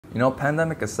You know,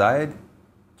 pandemic aside,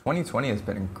 2020 has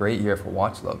been a great year for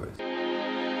watch lovers.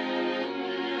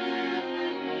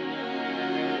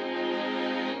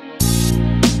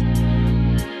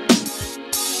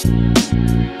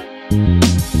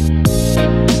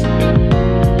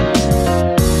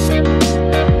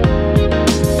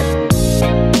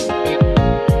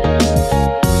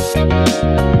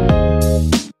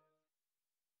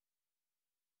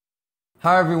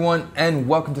 Hi everyone and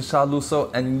welcome to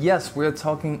Shaluso, and yes, we're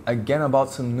talking again about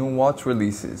some new watch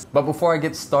releases. But before I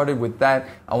get started with that,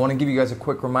 I want to give you guys a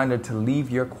quick reminder to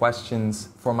leave your questions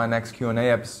for my next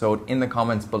Q&A episode in the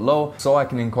comments below so I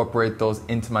can incorporate those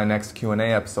into my next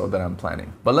Q&A episode that I'm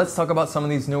planning. But let's talk about some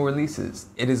of these new releases.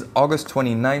 It is August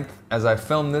 29th as I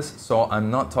film this, so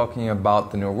I'm not talking about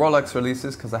the new Rolex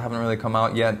releases because they haven't really come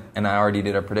out yet, and I already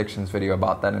did a predictions video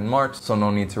about that in March, so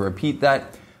no need to repeat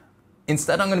that.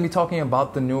 Instead, I'm going to be talking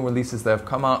about the new releases that have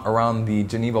come out around the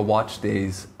Geneva Watch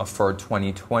Days for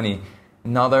 2020.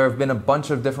 Now, there have been a bunch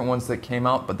of different ones that came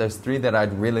out, but there's three that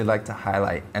I'd really like to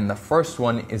highlight. And the first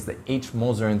one is the H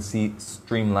Moser Cie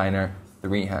Streamliner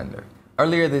 3-hander.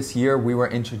 Earlier this year, we were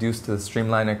introduced to the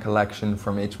Streamliner collection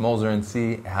from H Moser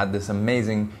Cie. It had this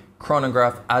amazing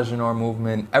chronograph, Agenor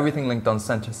movement, everything linked on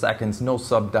center seconds, no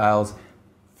sub-dials,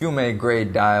 fume gray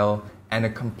dial, and a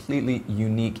completely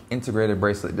unique integrated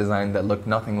bracelet design that looked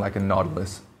nothing like a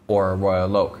Nautilus or a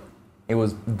Royal Oak. It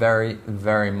was very,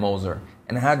 very Moser,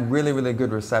 and it had really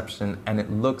good reception, and it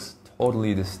looks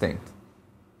totally distinct.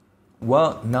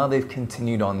 Well, now they've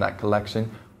continued on that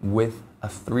collection with a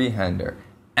 3-hander.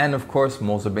 And of course,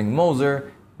 Moser being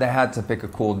Moser, they had to pick a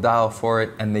cool dial for it,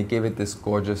 and they gave it this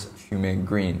gorgeous fume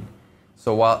green.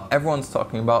 So while everyone's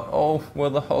talking about, oh,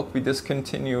 will the Hulk be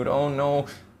discontinued? Oh no.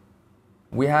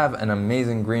 We have an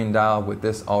amazing green dial with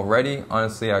this already.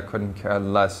 Honestly, I couldn't care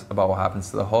less about what happens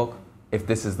to the Hulk if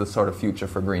this is the sort of future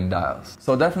for green dials.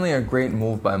 So definitely a great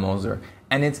move by Moser.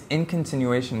 And it's in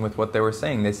continuation with what they were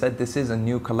saying. They said this is a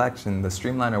new collection. The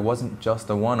Streamliner wasn't just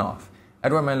a one-off.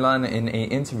 Edouard Milan in an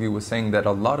interview was saying that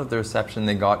a lot of the reception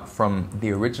they got from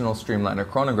the original Streamliner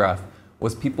chronograph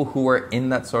was people who were in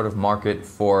that sort of market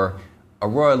for a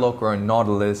Royal Oak or a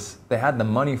Nautilus. They had the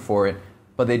money for it,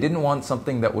 but they didn't want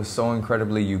something that was so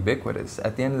incredibly ubiquitous.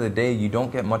 At the end of the day, you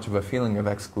don't get much of a feeling of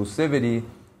exclusivity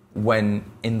when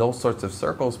in those sorts of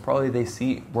circles, probably they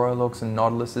see Royal Oaks and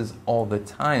Nautiluses all the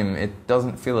time. It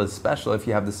doesn't feel as special if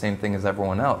you have the same thing as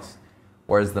everyone else.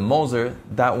 Whereas the Moser,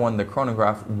 that one, the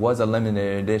chronograph, was a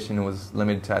limited edition. It was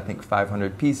limited to, I think,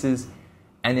 500 pieces.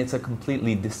 And it's a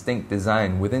completely distinct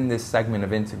design. Within this segment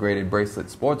of integrated bracelet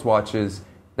sports watches,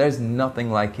 there's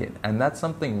nothing like it, and that's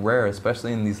something rare,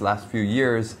 especially in these last few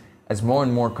years, as more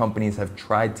and more companies have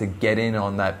tried to get in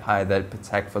on that pie that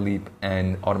Patek Philippe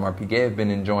and Audemars Piguet have been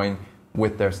enjoying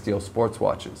with their steel sports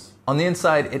watches. On the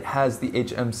inside, it has the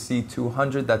HMC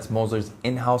 200, that's Moser's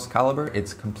in-house caliber.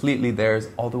 It's completely theirs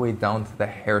all the way down to the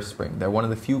hairspring. They're one of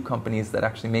the few companies that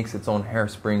actually makes its own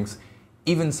hairsprings.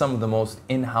 Even some of the most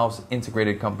in-house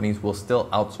integrated companies will still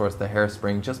outsource the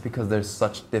hairspring just because there's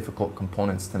such difficult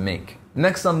components to make.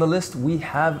 Next on the list, we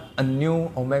have a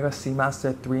new Omega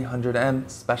Seamaster 300M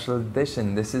special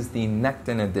edition. This is the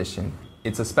Nekton edition.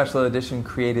 It's a special edition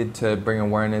created to bring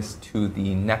awareness to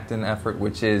the Nekton effort,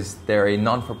 which is they're a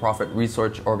non-for-profit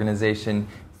research organization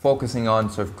focusing on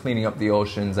sort of cleaning up the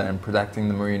oceans and protecting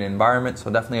the marine environment.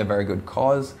 So definitely a very good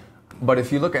cause. But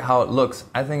if you look at how it looks,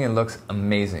 I think it looks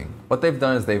amazing. What they've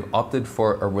done is they've opted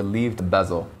for a relieved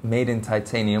bezel made in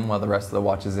titanium while the rest of the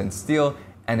watch is in steel,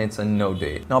 and it's a no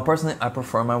date. Now personally, I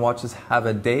prefer my watches have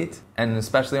a date, and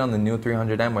especially on the new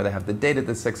 300M where they have the date at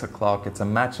the 6 o'clock, it's a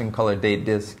matching color date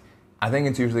disc. I think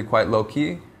it's usually quite low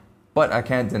key, but I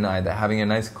can't deny that having a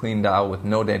nice clean dial with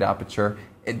no date aperture,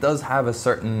 it does have a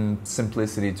certain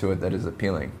simplicity to it that is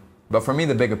appealing. But for me,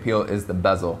 the big appeal is the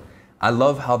bezel. I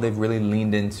love how they've really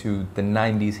leaned into the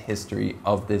 90s history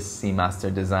of this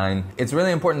Seamaster design. It's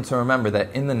really important to remember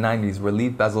that in the 90s,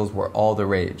 relief bezels were all the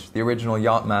rage. The original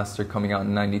Yachtmaster coming out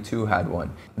in 92 had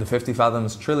one. The 50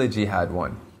 Fathoms trilogy had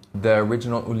one. The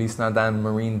original Ulysse Nardin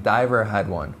Marine Diver had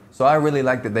one. So I really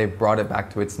like that they've brought it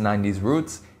back to its 90s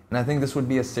roots, and I think this would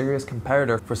be a serious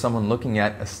competitor for someone looking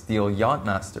at a steel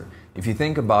Yachtmaster. If you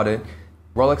think about it,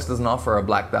 Rolex doesn't offer a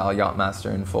black dial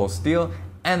Yachtmaster in full steel,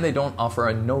 and they don't offer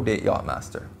a no-date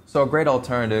Yachtmaster. So a great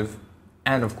alternative,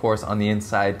 and of course on the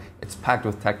inside, it's packed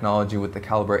with technology with the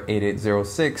caliber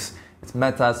 8806. It's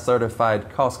METAS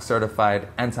certified, COSC certified,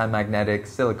 anti-magnetic,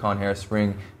 silicone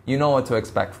hairspring. You know what to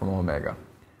expect from Omega.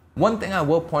 One thing I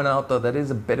will point out though that is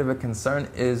a bit of a concern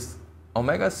is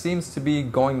Omega seems to be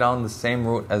going down the same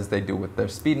route as they do with their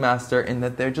Speedmaster in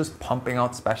that they're just pumping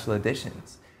out special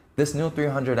editions. This new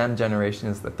 300M generation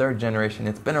is the third generation.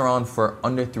 It's been around for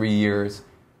under 3 years,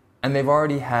 and they've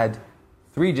already had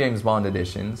 3 James Bond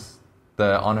editions.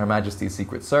 The On Her Majesty's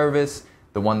Secret Service,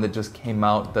 the one that just came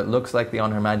out that looks like the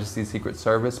On Her Majesty's Secret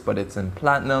Service, but it's in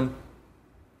platinum,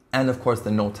 and of course the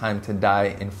No Time to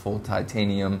Die in full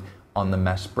titanium on the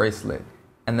mesh bracelet.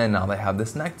 And then now they have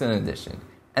this Nekton edition.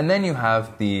 And then you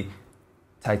have the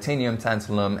titanium,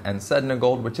 tantalum, and Sedna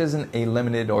gold, which isn't a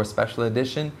limited or special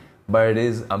edition, but it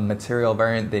is a material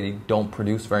variant they don't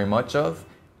produce very much of.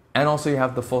 And also you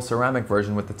have the full ceramic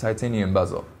version with the titanium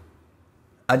bezel.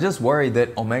 I just worry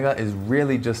that Omega is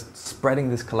really just spreading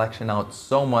this collection out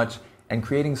so much and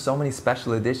creating so many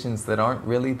special editions that aren't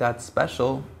really that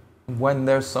special when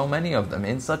there's so many of them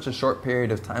in such a short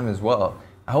period of time as well.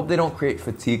 I hope they don't create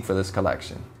fatigue for this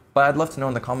collection. But I'd love to know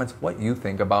in the comments what you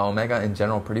think about Omega in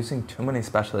general producing too many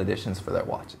special editions for their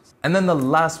watches. And then the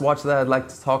last watch that I'd like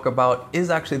to talk about is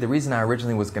actually the reason I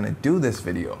originally was going to do this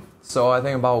video. So I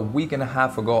think about a week and a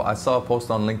half ago, I saw a post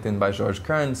on LinkedIn by George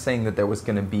Kern saying that there was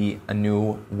going to be a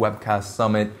new webcast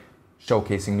summit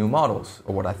showcasing new models,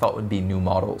 or what I thought would be new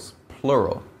models,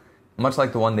 plural. Much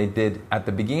like the one they did at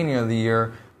the beginning of the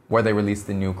year, where they released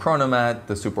the new Chronomat,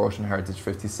 the Super Ocean Heritage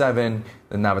 57,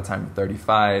 the Navitimer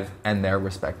 35, and their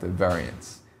respective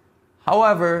variants.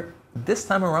 However, this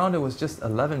time around it was just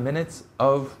 11 minutes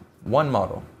of one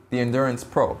model, the Endurance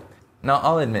Pro. Now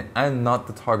I'll admit, I'm not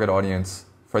the target audience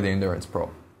for the Endurance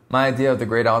Pro. My idea of the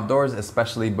great outdoors,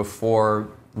 especially before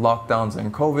lockdowns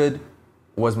and COVID,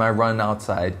 was my run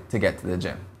outside to get to the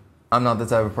gym. I'm not the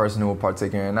type of person who will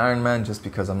partake in an Ironman just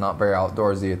because I'm not very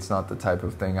outdoorsy. It's not the type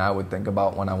of thing I would think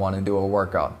about when I want to do a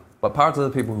workout. But power to the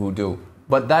people who do.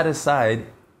 But that aside,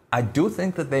 I do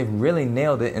think that they've really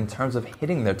nailed it in terms of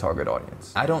hitting their target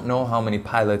audience. I don't know how many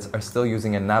pilots are still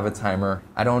using a Navitimer.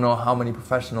 I don't know how many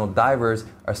professional divers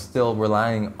are still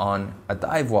relying on a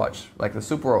dive watch like the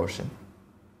Super Ocean.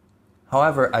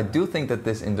 However, I do think that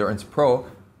this Endurance Pro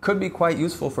could be quite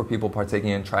useful for people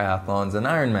partaking in triathlons and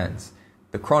Ironmans.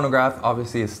 The chronograph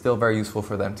obviously is still very useful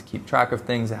for them to keep track of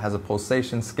things. It has a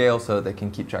pulsation scale so that they can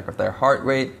keep track of their heart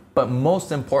rate. But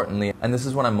most importantly, and this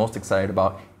is what I'm most excited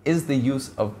about, is the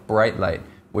use of Breitling,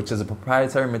 which is a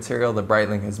proprietary material that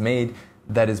Breitling has made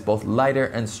that is both lighter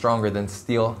and stronger than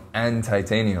steel and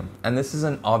titanium. And this is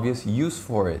an obvious use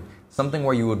for it, something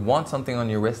where you would want something on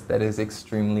your wrist that is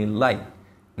extremely light.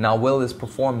 Now, will this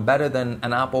perform better than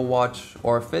an Apple Watch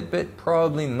or a Fitbit?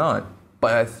 Probably not.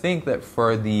 But I think that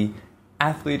for the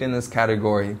athlete in this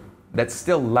category that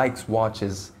still likes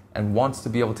watches and wants to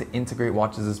be able to integrate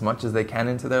watches as much as they can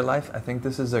into their life, I think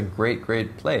this is a great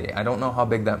play. I don't know how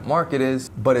big that market is,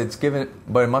 but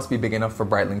it must be big enough for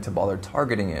Breitling to bother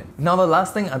targeting it. Now, the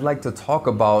last thing I'd like to talk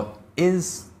about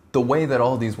is the way that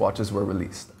all these watches were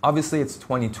released. Obviously, it's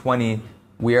 2020.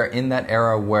 We are in that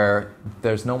era where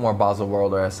there's no more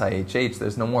Baselworld or SIHH.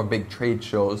 There's no more big trade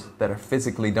shows that are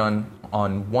physically done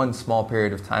on one small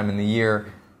period of time in the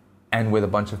year and with a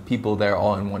bunch of people there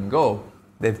all in one go.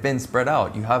 They've been spread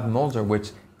out. You have Moser, which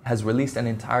has released an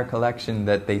entire collection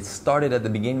that they started at the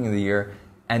beginning of the year,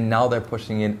 and now they're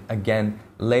pushing it again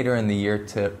later in the year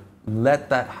to let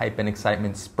that hype and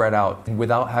excitement spread out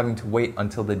without having to wait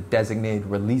until the designated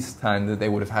release time that they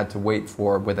would have had to wait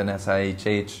for with an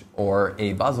SIHH or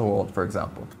a Baselworld, for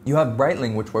example. You have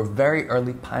Breitling, which were very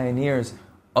early pioneers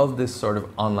of this sort of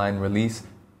online release,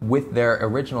 with their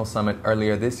original summit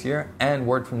earlier this year, and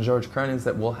word from George Kern is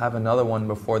that we'll have another one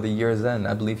before the year's end.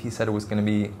 I believe he said it was going to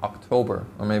be October,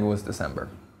 or maybe it was December.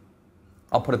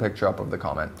 I'll put a picture up of the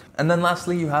comment. And then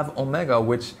lastly, you have Omega,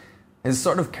 which is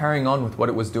sort of carrying on with what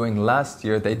it was doing last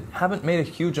year. They haven't made a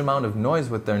huge amount of noise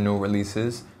with their new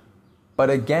releases, but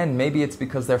again, maybe it's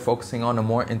because they're focusing on a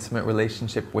more intimate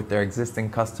relationship with their existing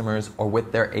customers or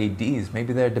with their ADs.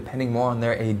 Maybe they're depending more on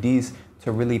their ADs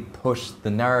to really push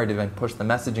the narrative and push the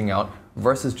messaging out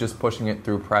versus just pushing it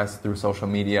through press, through social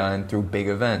media, and through big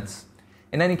events.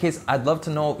 In any case, I'd love to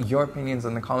know your opinions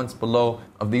in the comments below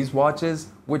of these watches,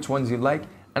 which ones you like,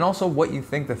 and also what you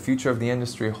think the future of the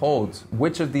industry holds.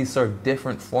 Which of these sort of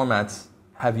different formats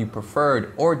have you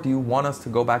preferred, or do you want us to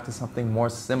go back to something more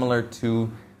similar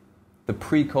to the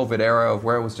pre-COVID era of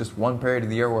where it was just one period of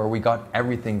the year where we got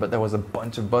everything, but there was a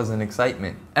bunch of buzz and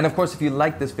excitement. And of course, if you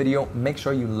like this video, make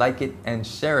sure you like it and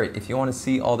share it. If you want to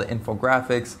see all the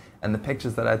infographics and the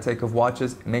pictures that I take of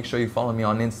watches, make sure you follow me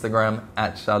on Instagram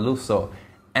at Shaluso.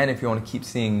 And if you want to keep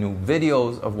seeing new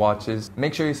videos of watches,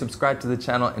 make sure you subscribe to the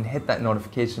channel and hit that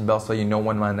notification bell so you know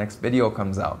when my next video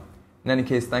comes out. In any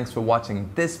case, thanks for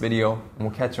watching this video, and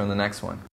we'll catch you on the next one.